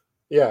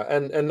 Yeah,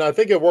 and I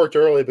think it worked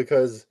early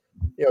because,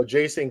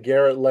 Jason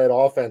Garrett-led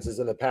offenses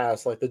in the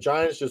past, like the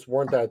Giants just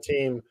weren't that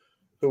team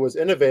who was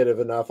innovative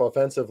enough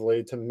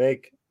offensively to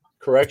make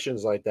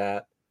corrections like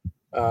that.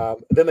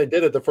 Then they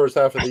did it the first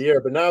half of the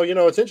year. But now,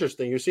 it's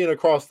interesting. You're seeing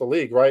across the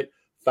league, right?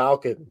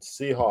 Falcons,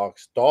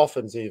 Seahawks,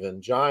 Dolphins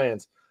even,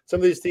 Giants,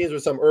 some of these teams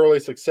with some early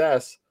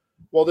success.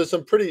 Well, there's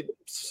some pretty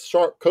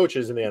sharp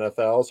coaches in the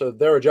NFL, so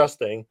they're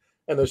adjusting,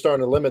 and they're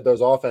starting to limit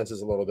those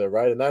offenses a little bit,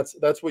 right? And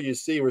that's what you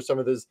see where some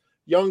of this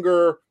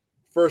younger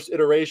first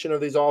iteration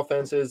of these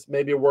offenses,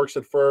 maybe it works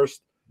at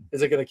first.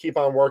 Is it going to keep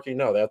on working?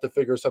 No, they have to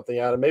figure something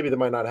out, and maybe they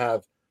might not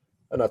have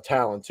enough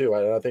talent too.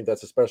 I think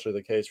that's especially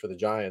the case for the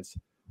Giants.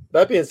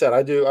 That being said,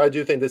 I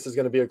do think this is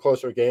going to be a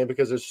closer game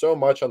because there's so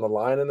much on the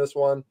line in this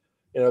one.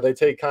 They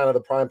take kind of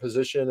the prime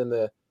position in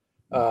the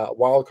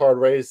wild card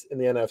race in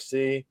the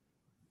NFC,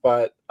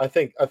 but I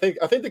think that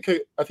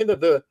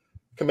the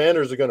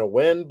Commanders are going to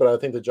win, but I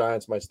think the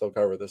Giants might still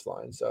cover this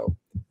line. So,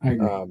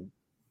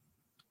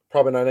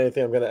 probably not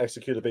anything I'm going to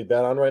execute a big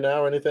bet on right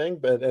now or anything,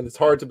 and it's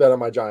hard to bet on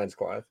my Giants,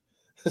 Clive.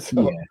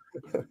 So,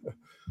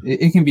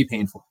 it can be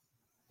painful.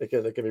 It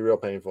can be real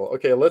painful.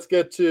 Okay, let's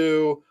get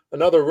to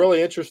another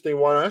really interesting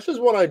one. This is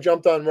one I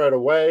jumped on right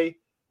away.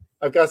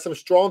 I've got some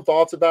strong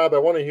thoughts about it, but I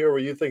want to hear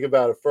what you think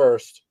about it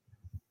first.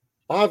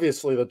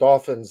 Obviously, the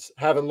Dolphins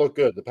haven't looked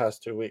good the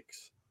past 2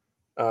 weeks.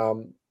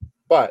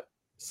 But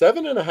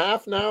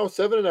 7.5 now,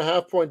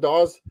 7.5-point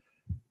dogs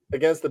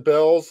against the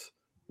Bills.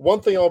 One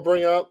thing I'll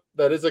bring up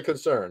that is a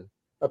concern.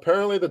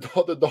 Apparently,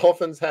 the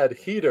Dolphins had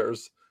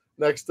heaters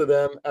next to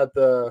them at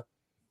the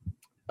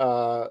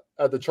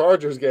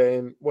Chargers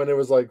game when it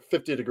was like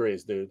 50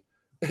 degrees, dude.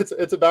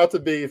 It's about to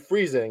be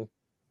freezing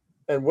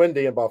and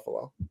windy in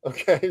Buffalo.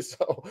 Okay,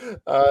 so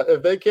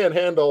if they can't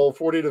handle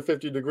 40 to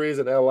 50 degrees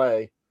in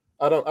LA,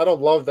 I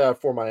don't love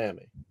that for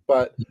Miami.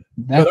 But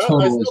that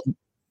total has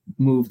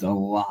moved a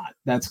lot.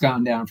 That's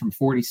gone down from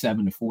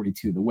 47 to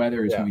 42. The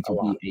weather is going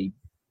to be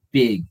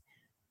a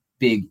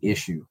big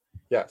issue.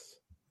 Yes.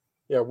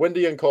 Yeah,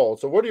 windy and cold.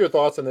 So what are your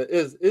thoughts on it?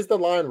 Is the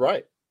line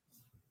right?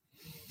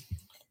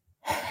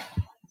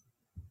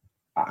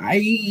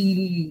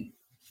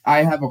 I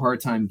have a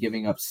hard time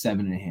giving up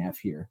 7.5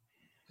 here.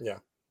 Yeah.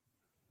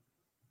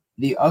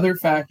 The other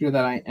factor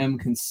that I am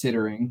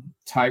considering,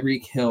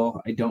 Tyreek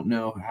Hill, I don't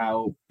know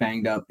how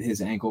banged up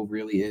his ankle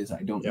really is.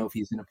 I don't know if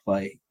he's going to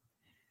play.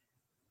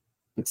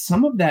 But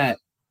some of that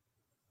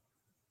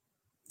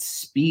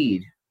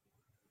speed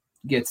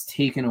gets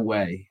taken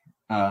away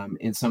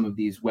in some of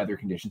these weather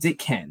conditions. It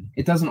can.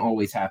 It doesn't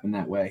always happen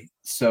that way.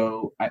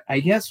 So I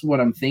guess what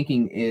I'm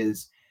thinking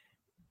is,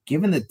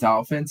 given the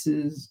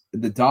Dolphins'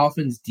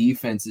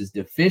 defense's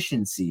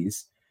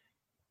deficiencies,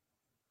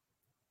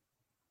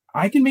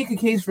 I can make a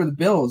case for the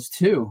Bills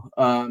too,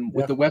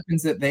 with the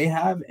weapons that they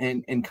have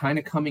and kind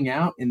of coming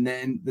out, and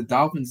then the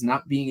Dolphins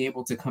not being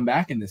able to come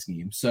back in this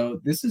game. So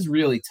this is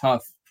really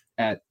tough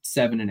at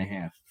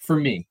 7.5 for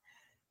me.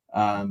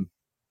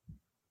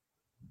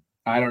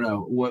 I don't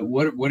know.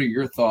 What are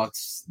your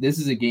thoughts? This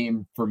is a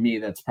game for me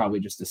that's probably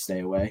just a stay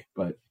away,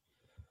 but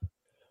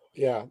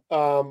yeah.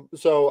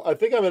 So I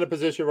think I'm in a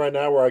position right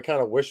now where I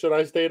kind of wish that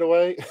I stayed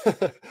away.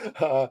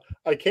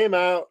 I came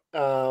out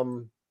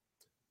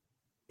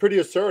pretty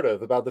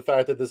assertive about the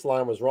fact that this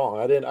line was wrong.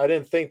 I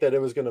didn't think that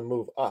it was going to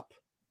move up.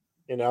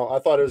 You know, I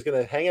thought it was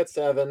going to hang at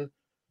 7,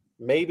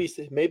 maybe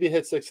hit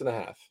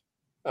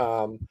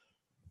 6.5.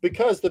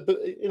 Because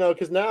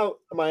because now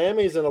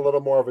Miami's in a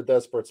little more of a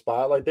desperate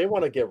spot. Like, they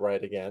want to get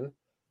right again.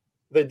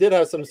 They did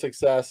have some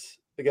success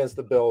against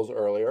the Bills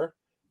earlier.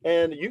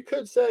 And you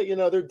could say,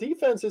 their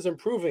defense is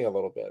improving a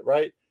little bit,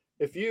 right?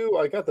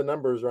 I got the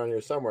numbers around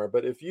here somewhere,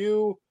 but if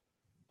you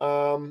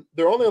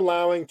they're only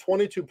allowing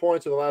 22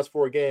 points in the last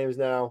 4 games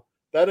now.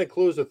 That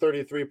includes a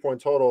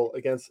 33-point total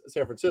against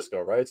San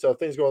Francisco, right? So if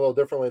things go a little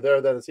differently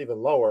there, then it's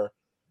even lower.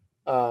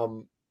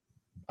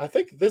 I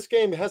think this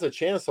game has a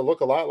chance to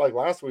look a lot like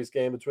last week's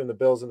game between the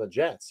Bills and the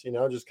Jets,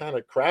 just kind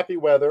of crappy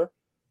weather.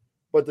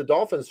 But the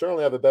Dolphins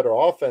certainly have a better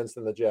offense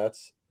than the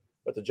Jets,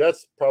 but the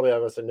Jets probably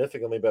have a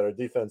significantly better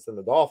defense than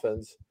the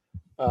Dolphins.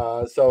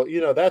 So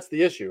that's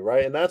the issue,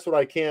 right? And that's what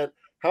I can't.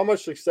 How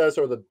much success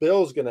are the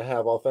Bills going to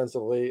have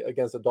offensively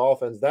against the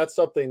Dolphins? That's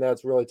something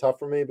that's really tough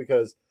for me,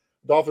 because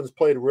Dolphins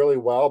played really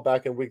well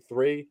back in week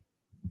 3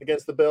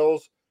 against the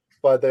Bills,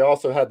 but they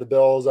also had the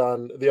Bills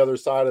on the other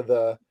side of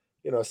the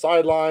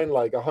sideline,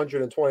 like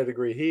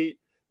 120-degree heat.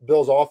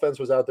 Bills offense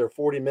was out there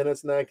 40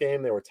 minutes in that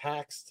game. They were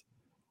taxed.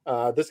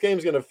 This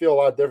game's going to feel a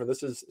lot different.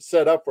 This is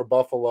set up for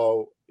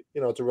Buffalo,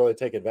 to really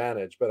take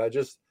advantage. But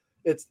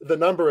it's the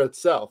number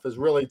itself is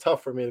really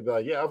tough for me to be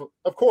like, yeah,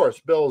 of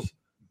course, Bills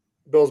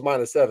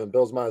 -7,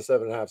 Bills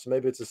 -7.5. So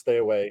maybe it's a stay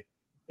away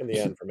in the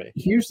end for me.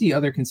 Here's the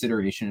other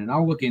consideration, and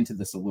I'll look into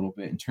this a little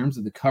bit in terms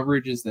of the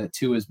coverages that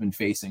Tua has been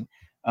facing.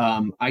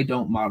 I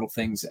don't model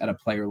things at a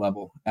player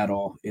level at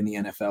all in the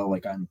NFL.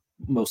 Like, I'm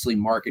mostly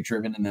market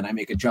driven, and then I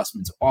make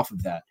adjustments off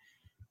of that.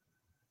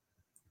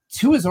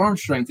 Tua's arm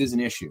strength is an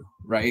issue,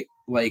 right?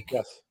 Like,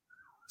 yes.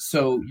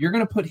 So you're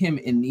going to put him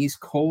in these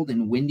cold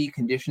and windy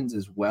conditions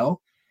as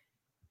well.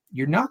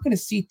 You're not going to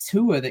see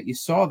Tua that you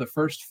saw the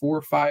first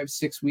 4, 5,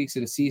 6 weeks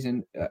of the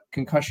season,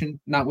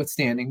 concussion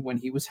notwithstanding, when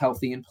he was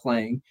healthy and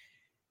playing.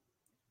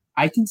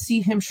 I can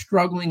see him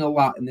struggling a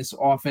lot in this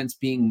offense,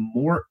 being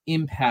more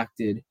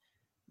impacted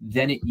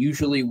than it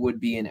usually would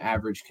be in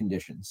average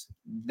conditions.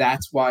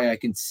 That's why I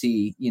can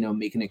see,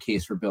 making a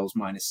case for Bills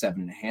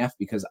 -7.5,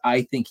 because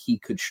I think he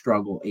could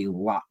struggle a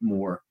lot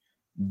more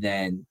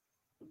than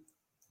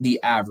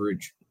the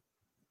average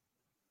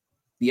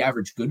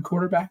good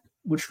quarterback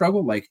would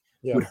struggle. Like,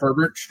 would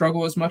Herbert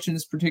struggle as much in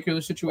this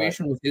particular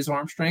situation with his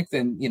arm strength?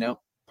 And,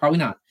 probably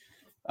not.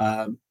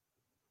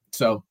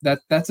 So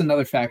that's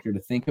another factor to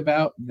think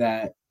about,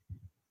 that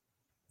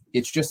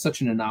it's just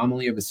such an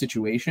anomaly of a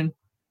situation,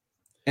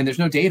 and there's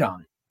no data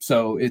on it.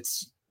 So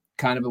it's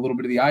kind of a little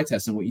bit of the eye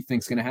test and what you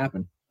think is going to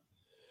happen.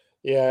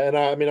 Yeah. And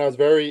I was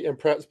very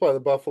impressed by the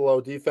Buffalo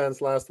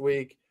defense last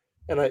week.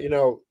 And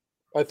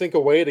I think a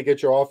way to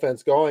get your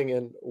offense going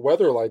in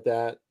weather like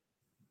that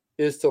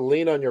is to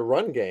lean on your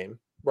run game,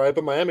 right?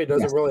 But Miami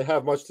doesn't really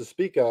have much to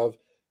speak of,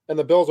 and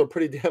the Bills are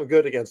pretty damn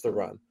good against the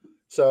run.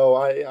 So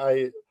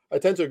I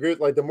tend to agree with,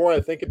 like, the more I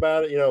think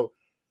about it, don't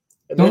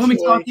let me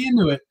talk you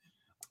into it.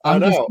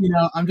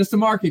 I'm just a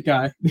market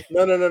guy.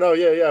 No.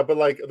 Yeah. But,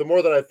 like, the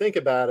more that I think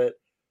about it,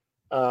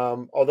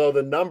 although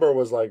the number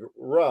was, like,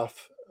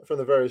 rough from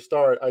the very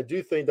start, I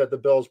do think that the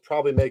Bills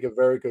probably make a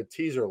very good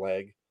teaser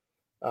leg.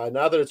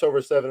 Now that it's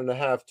over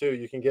 7.5 too,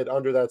 you can get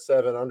under that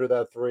 7, under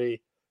that 3.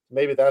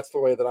 Maybe that's the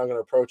way that I'm going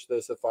to approach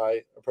this, if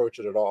I approach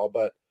it at all.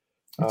 But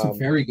that's a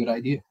very good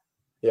idea.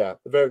 Yeah,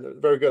 very,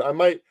 very good.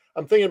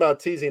 I'm thinking about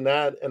teasing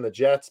that and the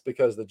Jets,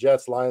 because the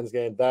Jets Lions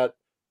game, that,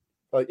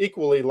 like,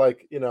 equally,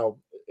 like,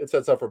 it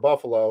sets up for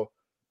Buffalo.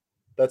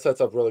 That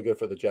sets up really good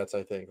for the Jets,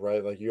 I think,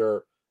 right? Like,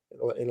 you're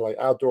in, like,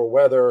 outdoor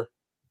weather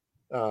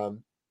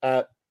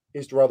at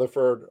East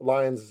Rutherford.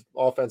 Lions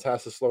offense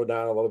has to slow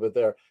down a little bit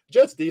there.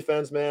 Jets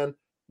defense, man,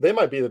 they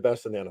might be the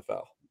best in the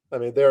NFL. I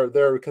mean,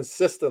 they're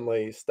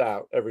consistently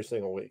stout every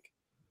single week.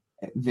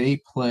 They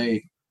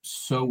play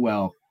so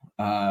well.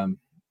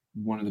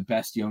 One of the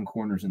best young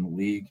corners in the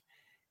league.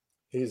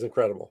 He's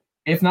incredible.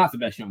 If not the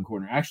best young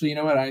corner. Actually, you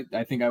know what?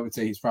 I think I would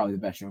say he's probably the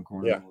best young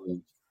corner in the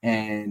league.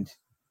 And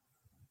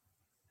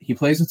he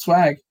plays with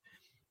swag.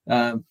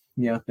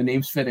 Yeah, the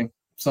name's fitting.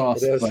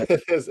 Sauce. It is. But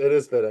It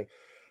is fitting.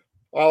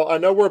 Well, I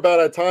know we're about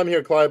out of time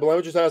here, Clive, but let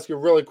me just ask you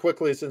really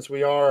quickly, since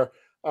we are,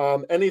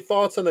 any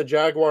thoughts on the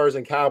Jaguars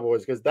and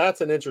Cowboys? Because that's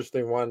an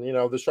interesting one.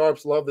 The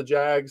Sharps love the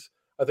Jags.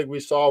 I think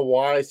we saw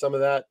why some of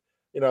that,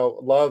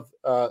 love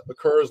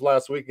occurs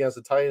last week against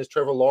the Titans.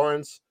 Trevor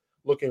Lawrence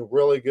looking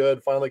really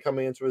good, finally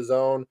coming into his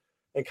own,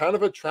 and kind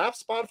of a trap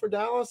spot for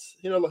Dallas.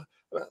 I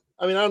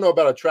don't know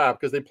about a trap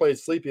because they played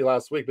sleepy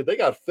last week, but they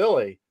got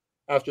Philly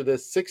after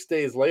this 6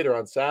 days later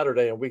on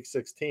Saturday in Week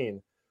 16.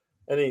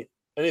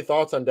 Any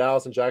thoughts on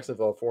Dallas and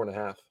Jacksonville at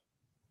 4.5?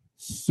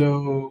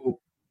 So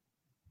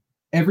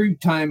every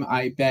time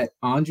I bet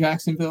on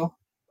Jacksonville,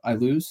 I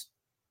lose.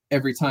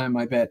 Every time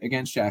I bet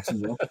against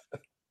Jacksonville,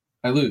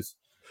 I lose.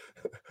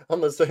 I'm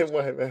the same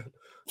way, man.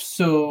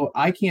 So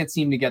I can't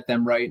seem to get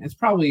them right. It's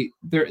probably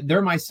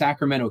they're my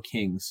Sacramento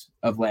Kings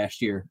of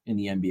last year in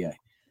the NBA.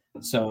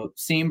 So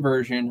same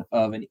version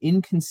of an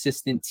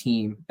inconsistent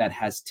team that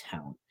has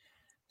talent.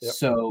 Yep.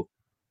 So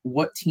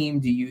what team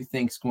do you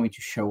think is going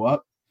to show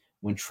up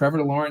when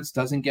Trevor Lawrence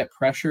doesn't get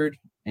pressured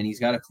and he's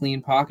got a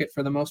clean pocket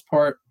for the most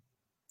part?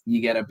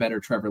 You get a better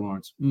Trevor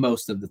Lawrence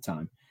most of the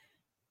time.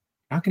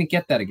 Not going to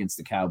get that against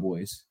the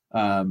Cowboys.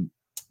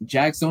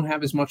 Jags don't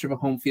have as much of a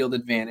home field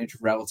advantage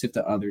relative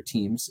to other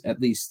teams, at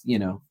least,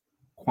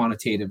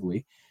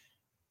 quantitatively.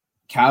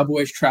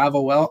 Cowboys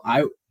travel well.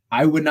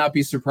 I would not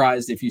be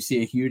surprised if you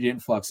see a huge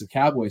influx of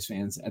Cowboys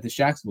fans at this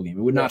Jacksonville game.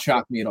 It would not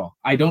shock me at all.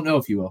 I don't know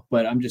if you will,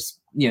 but I'm just,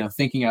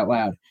 thinking out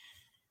loud.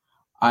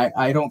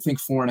 I don't think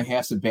 4.5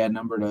 is a bad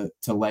number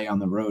to lay on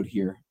the road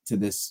here to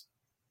this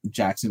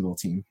Jacksonville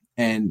team.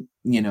 And,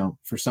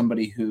 for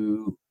somebody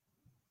who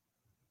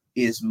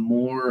is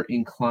more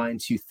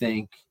inclined to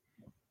think,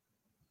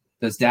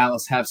 does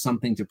Dallas have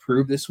something to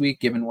prove this week,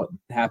 given what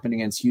happened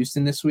against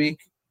Houston this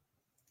week?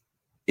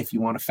 If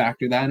you want to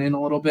factor that in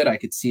a little bit, I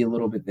could see a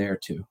little bit there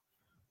too.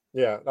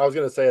 Yeah, I was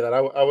going to say that.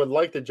 I would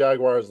like the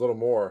Jaguars a little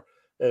more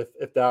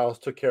if Dallas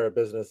took care of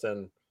business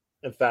in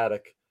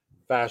emphatic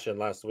fashion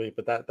last week,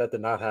 but that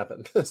did not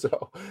happen.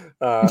 So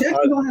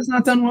Jacksonville has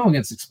not done well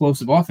against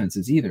explosive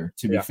offenses either,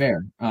 to be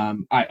fair.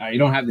 I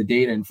don't have the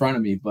data in front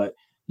of me, but,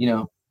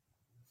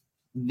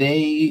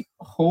 they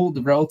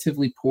hold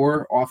relatively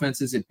poor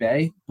offenses at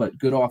bay, but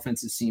good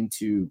offenses seem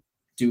to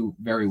do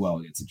very well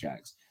against the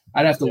Jags.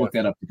 I'd have to look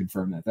that up to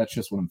confirm that. That's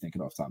just what I'm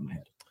thinking off the top of my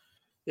head.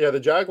 Yeah, the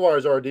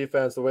Jaguars are a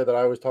defense the way that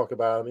I always talk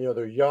about them.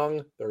 They're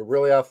young, they're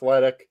really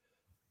athletic,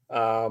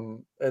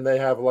 and they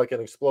have like an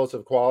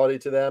explosive quality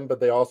to them, but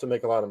they also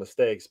make a lot of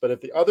mistakes. But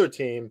if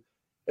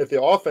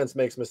the offense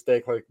makes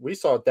mistake, like we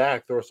saw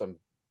Dak throw some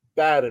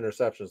bad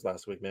interceptions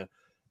last week, man.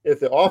 If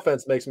the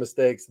offense makes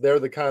mistakes, they're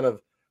the kind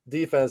of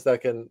defense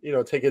that can,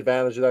 take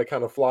advantage of that,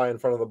 kind of fly in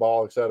front of the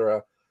ball,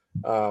 etc.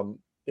 So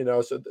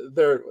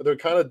they're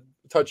kind of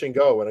touch and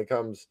go when it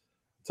comes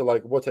to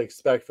like what to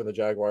expect from the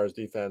Jaguars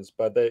defense,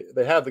 but they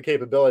have the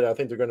capability. I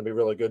think they're going to be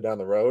really good down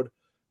the road.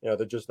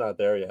 They're just not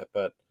there yet,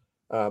 but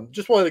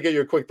just wanted to get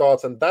your quick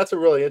thoughts. And that's a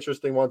really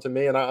interesting one to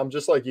me. And I'm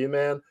just like you,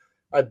 man.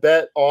 I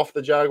bet off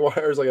the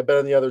Jaguars. Like I bet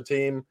on the other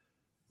team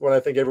when I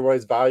think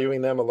everybody's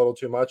valuing them a little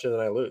too much, and then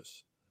I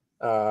lose.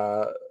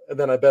 And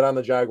then I bet on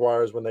the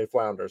Jaguars when they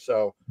flounder.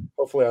 So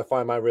hopefully I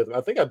find my rhythm.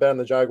 I think I bet on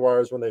the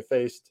Jaguars when they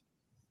faced.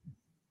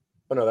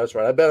 Oh, no, that's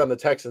right. I bet on the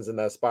Texans in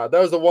that spot.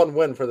 That was the one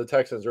win for the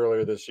Texans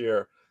earlier this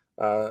year.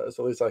 So at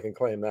least I can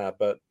claim that.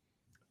 But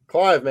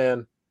Clive,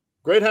 man,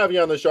 great having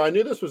you on the show. I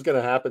knew this was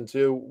going to happen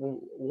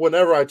too.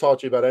 Whenever I talk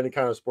to you about any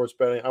kind of sports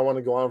betting, I want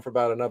to go on for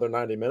about another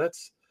 90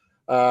 minutes.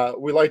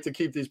 We like to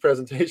keep these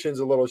presentations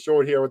a little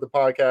short here with the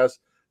podcast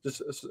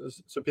just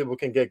so people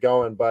can get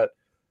going. But,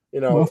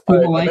 if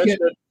people like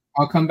it,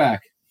 I'll come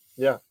back.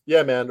 Yeah,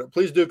 man.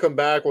 Please do come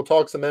back. We'll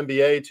talk some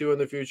NBA too in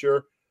the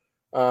future.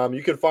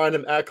 You can find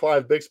him at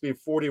Clive Bixby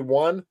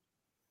 41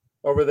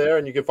 over there,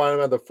 and you can find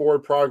him at the Forward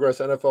Progress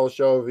NFL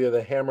show via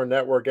the Hammer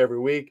Network every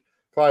week.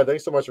 Clive,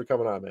 thanks so much for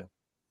coming on, man.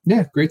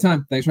 Yeah, great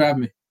time. Thanks for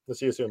having me. We'll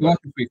see you soon. Good luck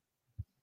this week.